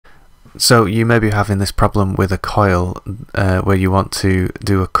So you may be having this problem with a coil where you want to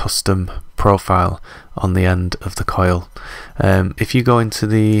do a custom profile on the end of the coil. If you go into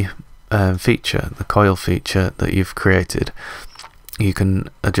the feature, the coil feature that you've created, you can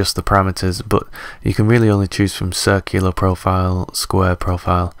adjust the parameters, but you can really only choose from circular profile, square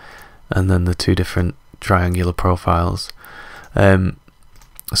profile, and then the two different triangular profiles.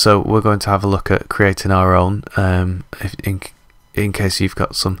 So we're going to have a look at creating our own in case you've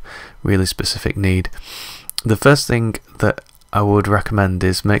got some really specific need. The first thing that I would recommend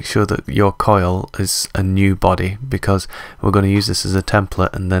is make sure that your coil is a new body, because we're going to use this as a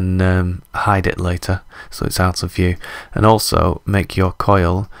template and then hide it later so it's out of view. And also make your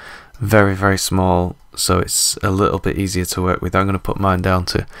coil very, very small so it's a little bit easier to work with. I'm going to put mine down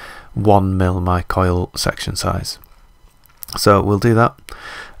to 1 mil, my coil section size. So we'll do that,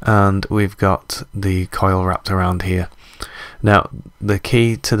 and we've got the coil wrapped around here. Now the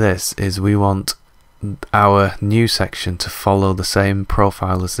key to this is we want our new section to follow the same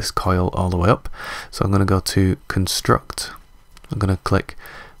profile as this coil all the way up. So I'm going to go to construct, I'm going to click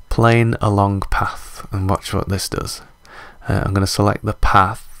plane along path, and watch what this does. I'm going to select the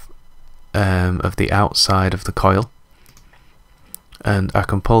path of the outside of the coil, and I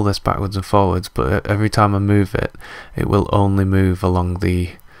can pull this backwards and forwards, but every time I move it, it will only move along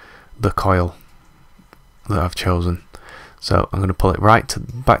the coil that I've chosen. So I'm going to pull it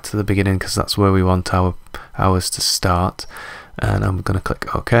back to the beginning, because that's where we want ours to start, and I'm going to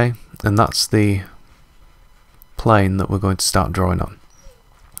click OK, and that's the plane that we're going to start drawing on.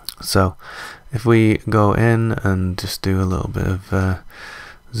 So if we go in and just do a little bit of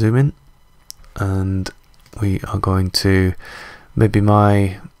zoom in, and we are going to, maybe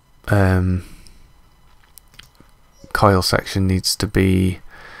my coil section needs to be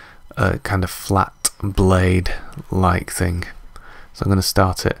a kind of flat blade like thing, so I'm going to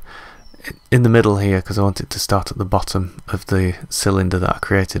start it in the middle here because I want it to start at the bottom of the cylinder that I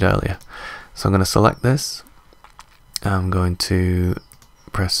created earlier. So I'm going to select this, I'm going to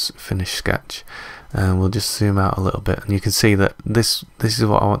press finish sketch, and we'll just zoom out a little bit, and you can see that this is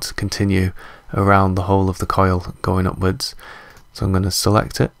what I want to continue around the whole of the coil going upwards. So I'm going to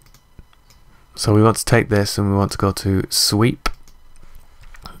select it. So we want to take this and we want to go to sweep,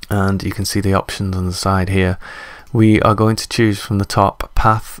 and you can see the options on the side here. We are going to choose from the top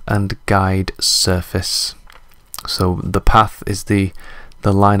path and guide surface. So the path is the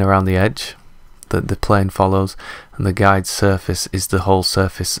line around the edge that the plane follows, and the guide surface is the whole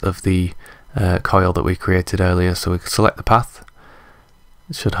surface of the coil that we created earlier. So we can select the path,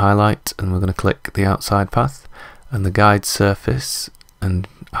 it should highlight, and we're going to click the outside path, and the guide surface and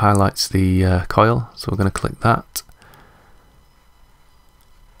highlights the coil, so we're going to click that.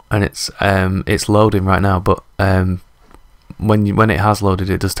 And it's loading right now, but when it has loaded,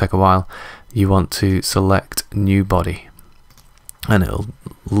 it does take a while. You want to select new body, and it'll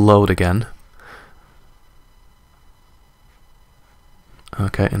load again.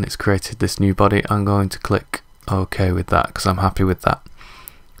 Okay, and it's created this new body. I'm going to click OK with that because I'm happy with that.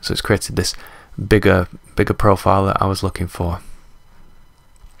 So it's created this bigger profile that I was looking for.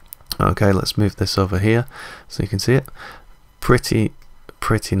 Okay, let's move this over here so you can see it.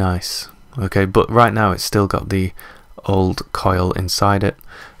 Pretty nice. Okay, but right now it's still got the old coil inside it.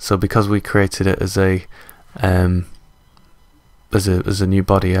 So because we created it as a new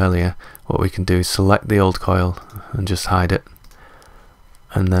body earlier, what we can do is select the old coil and just hide it,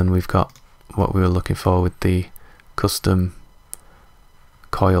 and then we've got what we were looking for with the custom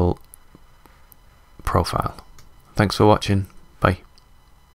coil profile. Thanks for watching.